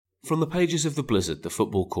From the pages of The Blizzard, the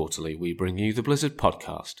Football Quarterly, we bring you the Blizzard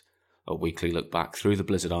Podcast, a weekly look back through the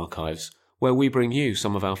Blizzard archives, where we bring you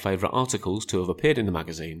some of our favourite articles to have appeared in the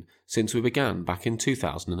magazine since we began back in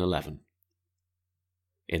 2011.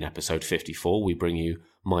 In episode 54, we bring you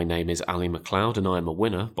My Name is Ali MacLeod and I Am a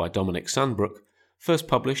Winner by Dominic Sandbrook, first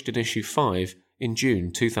published in issue 5 in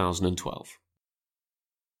June 2012.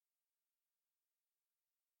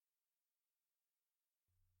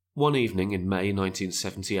 One evening in May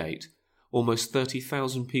 1978, almost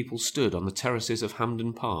 30,000 people stood on the terraces of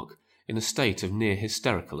Hampden Park in a state of near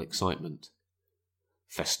hysterical excitement.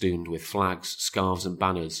 Festooned with flags, scarves and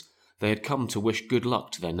banners, they had come to wish good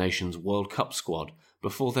luck to their nation's World Cup squad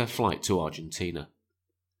before their flight to Argentina.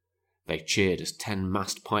 They cheered as 10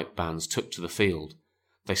 massed pipe bands took to the field.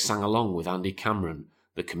 They sang along with Andy Cameron,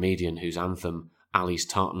 the comedian whose anthem, Ali's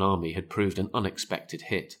Tartan Army, had proved an unexpected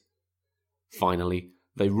hit. Finally,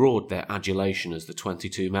 they roared their adulation as the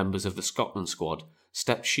 22 members of the Scotland squad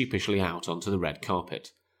stepped sheepishly out onto the red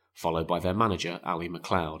carpet, followed by their manager, Ali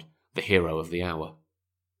MacLeod, the hero of the hour.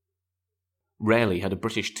 Rarely had a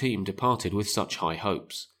British team departed with such high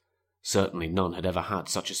hopes. Certainly none had ever had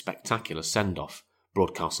such a spectacular send-off,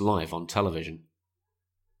 broadcast live on television.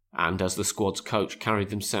 And as the squad's coach carried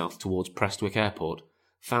them south towards Prestwick Airport,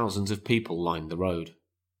 thousands of people lined the road.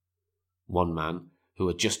 One man, who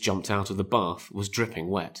had just jumped out of the bath, was dripping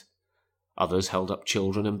wet. Others held up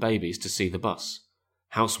children and babies to see the bus.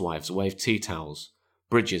 Housewives waved tea towels.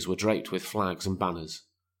 Bridges were draped with flags and banners.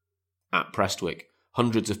 At Prestwick,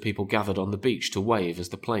 hundreds of people gathered on the beach to wave as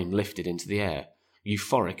the plane lifted into the air,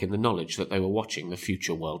 euphoric in the knowledge that they were watching the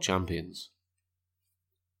future world champions.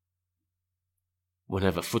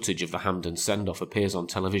 Whenever footage of the Hampden send-off appears on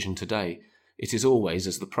television today, it is always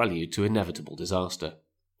as the prelude to inevitable disaster.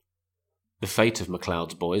 The fate of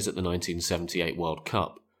MacLeod's boys at the 1978 World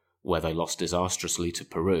Cup, where they lost disastrously to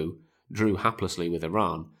Peru, drew haplessly with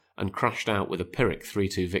Iran, and crashed out with a Pyrrhic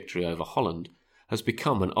 3-2 victory over Holland, has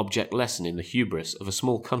become an object lesson in the hubris of a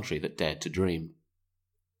small country that dared to dream.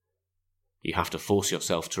 You have to force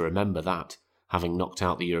yourself to remember that, having knocked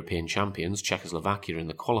out the European champions Czechoslovakia in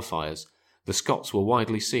the qualifiers, the Scots were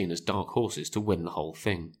widely seen as dark horses to win the whole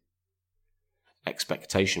thing.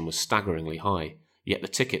 Expectation was staggeringly high, yet the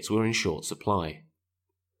tickets were in short supply.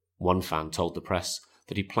 One fan told the press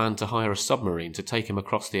that he planned to hire a submarine to take him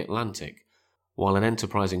across the Atlantic, while an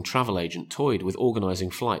enterprising travel agent toyed with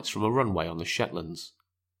organising flights from a runway on the Shetlands.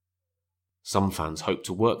 Some fans hoped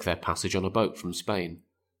to work their passage on a boat from Spain.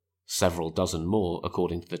 Several dozen more,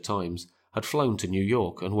 according to the Times, had flown to New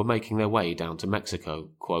York and were making their way down to Mexico,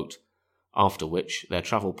 quote, after which their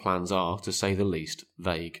travel plans are, to say the least,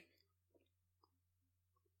 vague.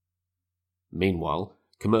 Meanwhile,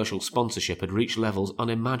 commercial sponsorship had reached levels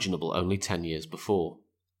unimaginable only 10 years before.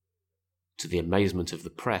 To the amazement of the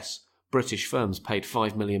press, British firms paid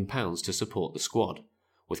 £5 million to support the squad,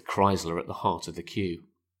 with Chrysler at the heart of the queue.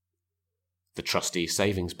 The Trustee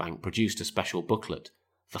Savings Bank produced a special booklet,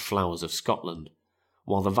 The Flowers of Scotland,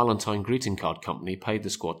 while the Valentine Greeting Card Company paid the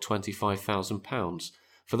squad £25,000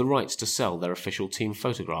 for the rights to sell their official team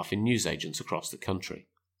photograph in newsagents across the country.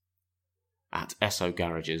 At Esso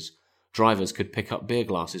garages, drivers could pick up beer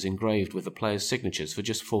glasses engraved with the players' signatures for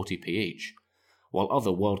just 40p each, while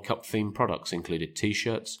other World Cup-themed products included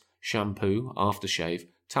T-shirts, shampoo, aftershave,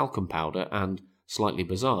 talcum powder and, slightly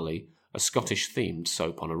bizarrely, a Scottish-themed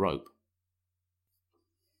soap on a rope.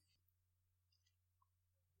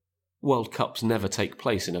 World Cups never take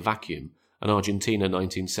place in a vacuum, and Argentina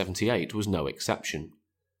 1978 was no exception.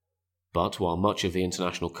 But while much of the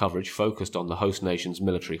international coverage focused on the host nation's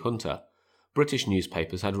military junta, British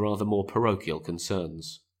newspapers had rather more parochial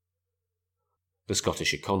concerns. The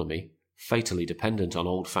Scottish economy, fatally dependent on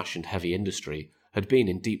old-fashioned heavy industry, had been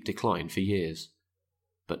in deep decline for years.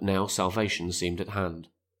 But now salvation seemed at hand.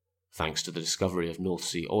 Thanks to the discovery of North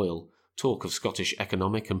Sea oil, talk of Scottish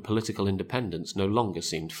economic and political independence no longer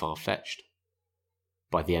seemed far-fetched.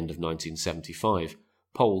 By the end of 1975,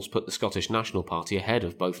 polls put the Scottish National Party ahead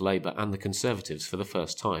of both Labour and the Conservatives for the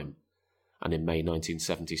first time, and in May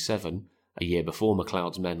 1977, a year before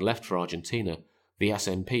MacLeod's men left for Argentina, the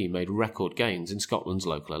SNP made record gains in Scotland's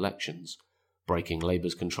local elections, breaking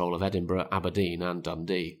Labour's control of Edinburgh, Aberdeen and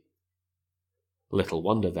Dundee. Little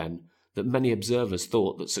wonder, then, that many observers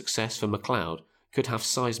thought that success for MacLeod could have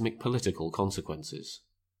seismic political consequences.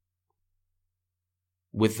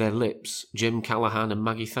 With their lips, Jim Callaghan and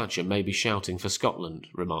Maggie Thatcher may be shouting for Scotland,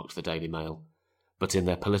 remarked the Daily Mail, but in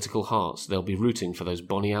their political hearts they'll be rooting for those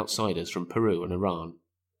bonny outsiders from Peru and Iran.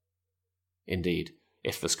 Indeed,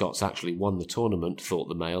 if the Scots actually won the tournament, thought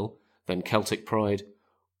the Mail, then Celtic pride,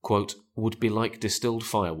 quote, would be like distilled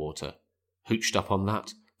firewater. Hooched up on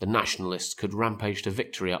that, The nationalists could rampage to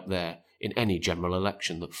victory up there in any general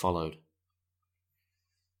election that followed.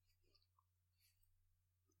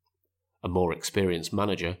 A more experienced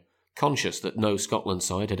manager, conscious that no Scotland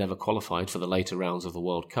side had ever qualified for the later rounds of the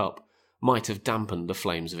World Cup, might have dampened the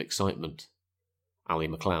flames of excitement. Ali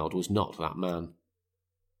MacLeod was not that man.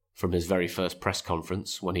 From his very first press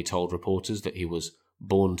conference, when he told reporters that he was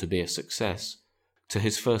born to be a success, to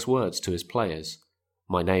his first words to his players,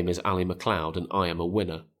 "My name is Ali MacLeod and I am a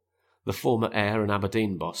winner," the former Ayr and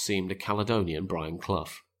Aberdeen boss seemed a Caledonian Brian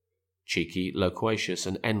Clough, cheeky, loquacious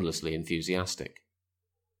and endlessly enthusiastic.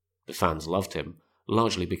 The fans loved him,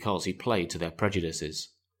 largely because he played to their prejudices.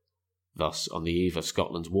 Thus, on the eve of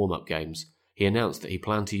Scotland's warm-up games, he announced that he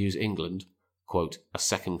planned to use England, quote, "a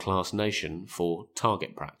second-class nation," for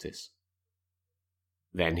target practice.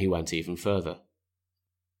 Then he went even further.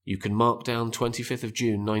 "You can mark down 25th of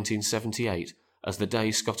June 1978 as the day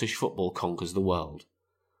Scottish football conquers the world.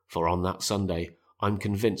 For on that Sunday, I'm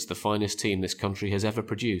convinced the finest team this country has ever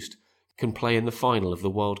produced can play in the final of the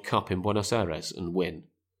World Cup in Buenos Aires and win.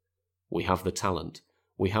 We have the talent,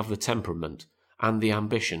 we have the temperament, and the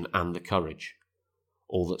ambition and the courage.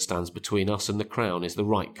 All that stands between us and the crown is the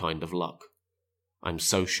right kind of luck. I'm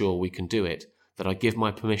so sure we can do it that I give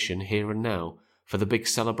my permission here and now for the big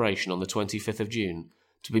celebration on the 25th of June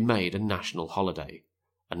to be made a national holiday,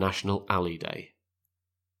 a national Ali Day."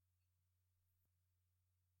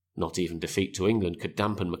 Not even defeat to England could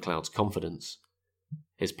dampen MacLeod's confidence.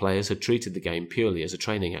 His players had treated the game purely as a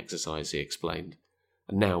training exercise, he explained,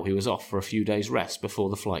 and now he was off for a few days' rest before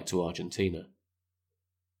the flight to Argentina.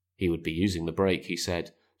 He would be using the break, he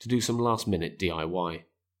said, to do some last-minute DIY.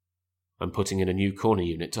 "I'm putting in a new corner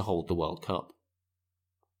unit to hold the World Cup."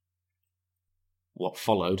 What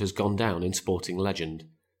followed has gone down in sporting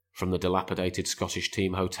legend, from the dilapidated Scottish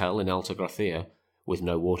team hotel in Altagracia, with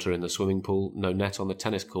no water in the swimming pool, no net on the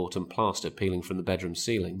tennis court and plaster peeling from the bedroom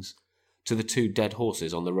ceilings, to the 2 dead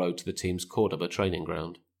horses on the road to the team's Cordoba training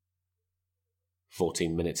ground.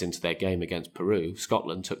 14 minutes into their game against Peru,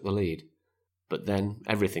 Scotland took the lead. But then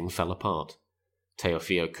everything fell apart.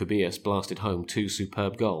 Teofilo Cubillas blasted home 2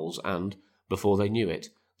 superb goals and, before they knew it,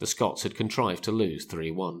 the Scots had contrived to lose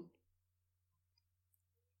 3-1.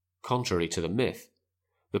 Contrary to the myth,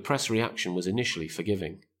 the press reaction was initially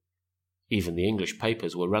forgiving. Even the English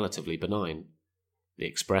papers were relatively benign. The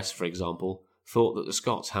Express, for example, thought that the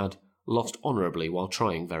Scots had lost honourably while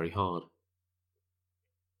trying very hard.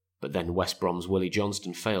 But then West Brom's Willie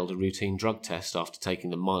Johnston failed a routine drug test after taking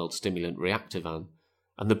the mild stimulant Reactivan,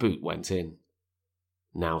 and the boot went in.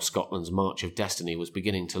 Now Scotland's march of destiny was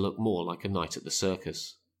beginning to look more like a night at the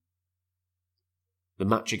circus. "The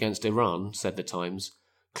match against Iran," said the Times,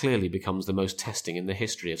 "clearly becomes the most testing in the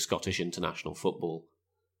history of Scottish international football.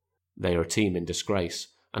 They are a team in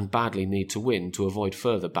disgrace, and badly need to win to avoid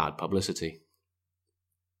further bad publicity."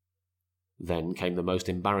 Then came the most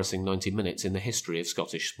embarrassing 90 minutes in the history of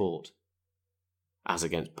Scottish sport. As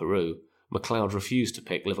against Peru, MacLeod refused to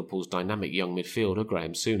pick Liverpool's dynamic young midfielder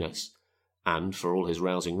Graham Souness, and, for all his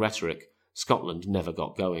rousing rhetoric, Scotland never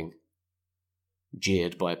got going.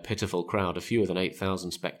 Jeered by a pitiful crowd of fewer than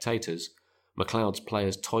 8,000 spectators, MacLeod's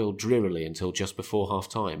players toiled drearily until just before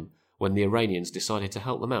half-time, when the Iranians decided to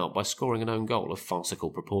help them out by scoring an own goal of farcical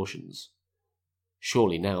proportions.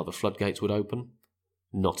 Surely now the floodgates would open?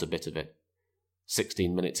 Not a bit of it.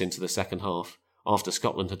 16 minutes into the second half, after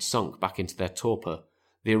Scotland had sunk back into their torpor,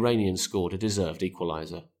 the Iranians scored a deserved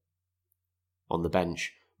equaliser. On the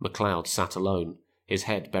bench, MacLeod sat alone, his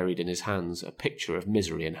head buried in his hands, a picture of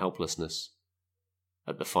misery and helplessness.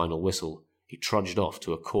 At the final whistle, he trudged off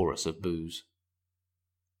to a chorus of boos.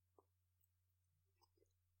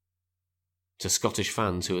 To Scottish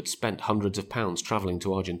fans who had spent hundreds of pounds travelling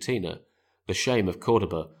to Argentina, the shame of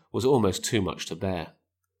Cordoba was almost too much to bear.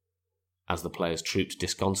 As the players trooped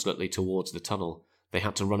disconsolately towards the tunnel, they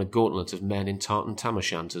had to run a gauntlet of men in tartan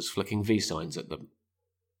tam-o'-shanters flicking V-signs at them.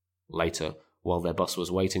 Later, while their bus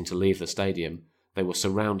was waiting to leave the stadium, they were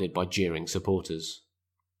surrounded by jeering supporters.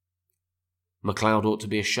 "MacLeod ought to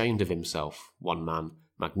be ashamed of himself," one man,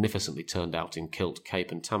 magnificently turned out in kilt,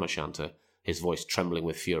 cape and tam-o'-shanter, his voice trembling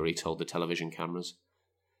with fury, told the television cameras.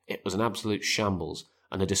 "It was an absolute shambles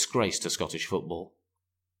and a disgrace to Scottish football."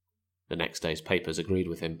 The next day's papers agreed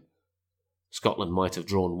with him. "Scotland might have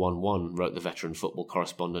drawn 1-1, wrote the veteran football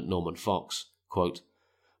correspondent Norman Fox, quote,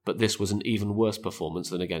 "but this was an even worse performance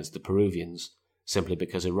than against the Peruvians, simply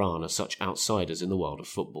because Iran are such outsiders in the world of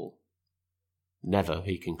football. Never,"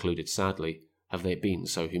 he concluded sadly, "have they been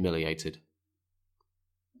so humiliated."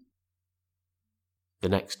 The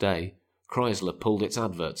next day, Chrysler pulled its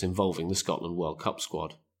adverts involving the Scotland World Cup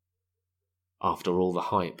squad. After all the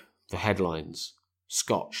hype, the headlines,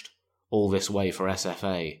 Scotched, all this way for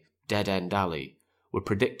SFA, Dead End Alley, were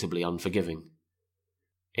predictably unforgiving.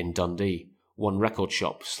 In Dundee, one record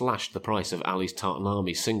shop slashed the price of Ali's Tartan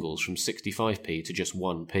Army singles from 65p to just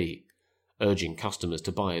 1p, urging customers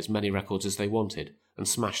to buy as many records as they wanted and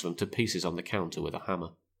smash them to pieces on the counter with a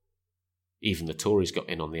hammer. Even the Tories got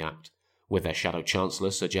in on the act, with their Shadow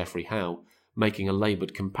Chancellor Sir Geoffrey Howe making a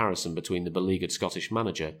laboured comparison between the beleaguered Scottish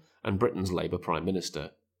manager and Britain's Labour Prime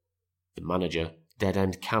Minister. The manager, Dead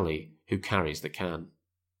End Cally, who carries the can.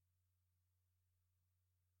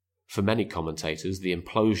 For many commentators, the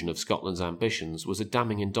implosion of Scotland's ambitions was a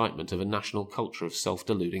damning indictment of a national culture of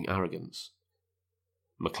self-deluding arrogance.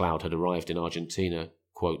 MacLeod had arrived in Argentina,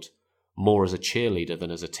 quote, more as a cheerleader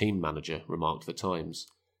than as a team manager, remarked the Times.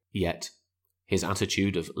 Yet, his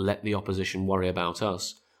attitude of let the opposition worry about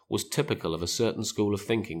us was typical of a certain school of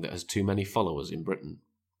thinking that has too many followers in Britain.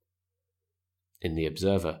 In The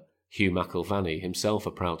Observer, Hugh McIlvanney, himself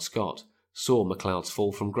a proud Scot, saw MacLeod's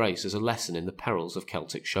fall from grace as a lesson in the perils of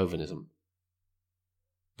Celtic chauvinism.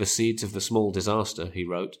 The seeds of the small disaster, he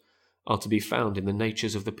wrote, are to be found in the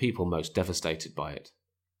natures of the people most devastated by it.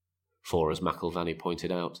 For, as McIlvanney pointed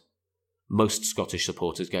out, most Scottish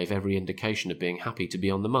supporters gave every indication of being happy to be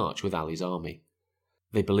on the march with Ali's army.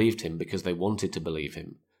 They believed him because they wanted to believe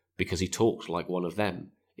him, because he talked like one of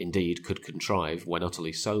them, indeed could contrive, when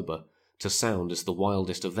utterly sober, to sound as the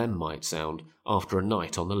wildest of them might sound after a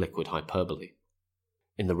night on the liquid hyperbole.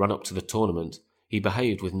 In the run-up to the tournament, he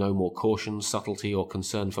behaved with no more caution, subtlety, or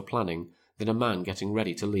concern for planning than a man getting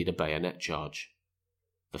ready to lead a bayonet charge.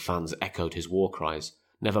 The fans echoed his war cries,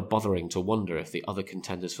 never bothering to wonder if the other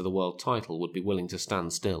contenders for the world title would be willing to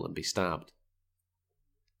stand still and be stabbed.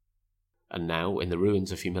 And now, in the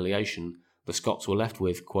ruins of humiliation, the Scots were left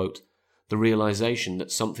with, quote, the realisation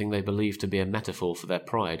that something they believed to be a metaphor for their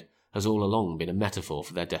pride has all along been a metaphor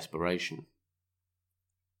for their desperation.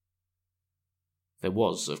 There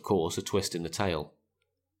was, of course, a twist in the tale.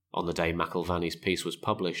 On the day McIlvanney's piece was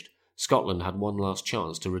published, Scotland had one last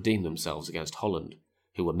chance to redeem themselves against Holland,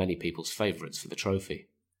 who were many people's favourites for the trophy.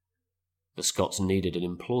 The Scots needed an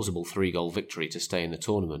implausible 3-goal victory to stay in the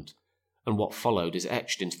tournament, and what followed is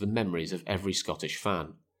etched into the memories of every Scottish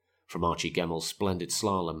fan, from Archie Gemmell's splendid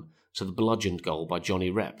slalom to the bludgeoned goal by Johnny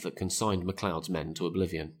Rep that consigned MacLeod's men to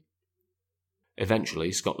oblivion.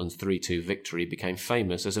 Eventually, Scotland's 3-2 victory became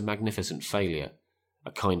famous as a magnificent failure,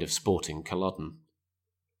 a kind of sporting Culloden.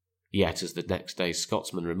 Yet, as the next day's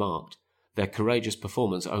Scotsman remarked, their courageous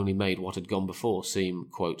performance only made what had gone before seem,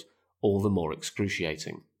 quote, all the more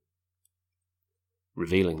excruciating.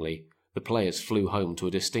 Revealingly, the players flew home to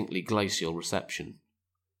a distinctly glacial reception.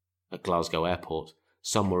 At Glasgow Airport,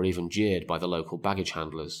 some were even jeered by the local baggage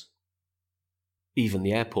handlers. Even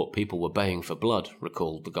the airport people were baying for blood,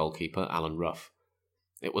 recalled the goalkeeper, Alan Ruff.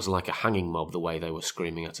 It was like a hanging mob the way they were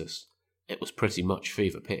screaming at us. It was pretty much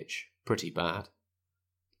fever pitch, pretty bad.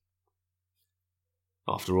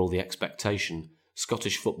 After all the expectation,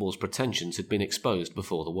 Scottish football's pretensions had been exposed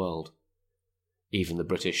before the world. Even the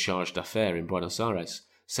British charge d'affaires in Buenos Aires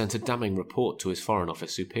sent a damning report to his Foreign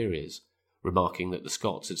Office superiors, remarking that the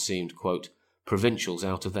Scots had seemed, quote, provincials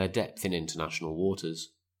out of their depth in international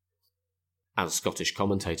waters. As Scottish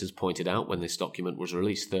commentators pointed out when this document was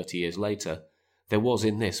released 30 years later, there was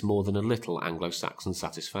in this more than a little Anglo-Saxon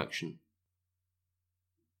satisfaction.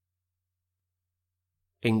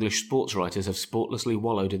 English sports writers have sportlessly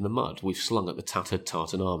wallowed in the mud we've slung at the tattered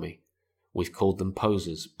Tartan army. We've called them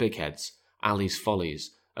posers, bigheads, Ali's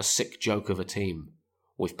follies, a sick joke of a team.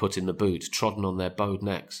 We've put in the boot, trodden on their bowed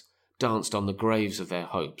necks, danced on the graves of their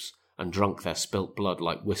hopes, and drunk their spilt blood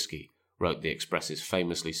like whiskey, wrote the Express's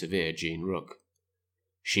famously severe Jean Rook.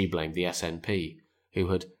 She blamed the SNP, who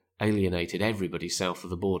had alienated everybody south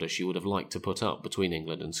of the border she would have liked to put up between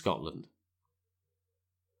England and Scotland.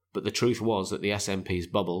 But the truth was that the SNP's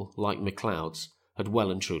bubble, like MacLeod's, had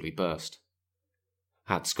well and truly burst.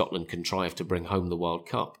 Had Scotland contrived to bring home the World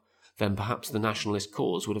Cup, then perhaps the nationalist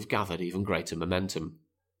cause would have gathered even greater momentum.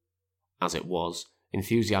 As it was,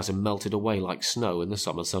 enthusiasm melted away like snow in the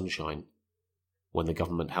summer sunshine. When the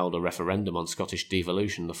government held a referendum on Scottish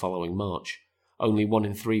devolution the following March, only 1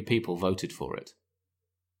 in 3 people voted for it.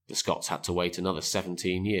 The Scots had to wait another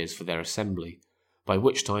 17 years for their assembly, by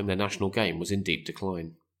which time their national game was in deep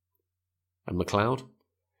decline. And MacLeod?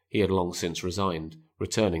 He had long since resigned,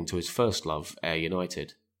 returning to his first love, Ayr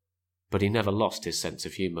United. But he never lost his sense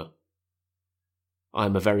of humour. I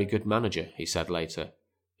am a very good manager, he said later,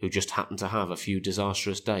 who just happened to have a few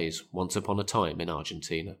disastrous days once upon a time in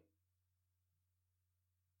Argentina.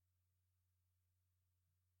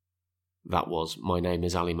 That was My Name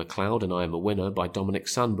is Ali MacLeod and I Am a Winner by Dominic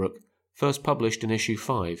Sandbrook, first published in issue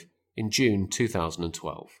 5, in June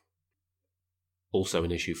 2012. Also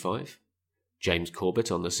in issue 5, James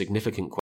Corbett on the significant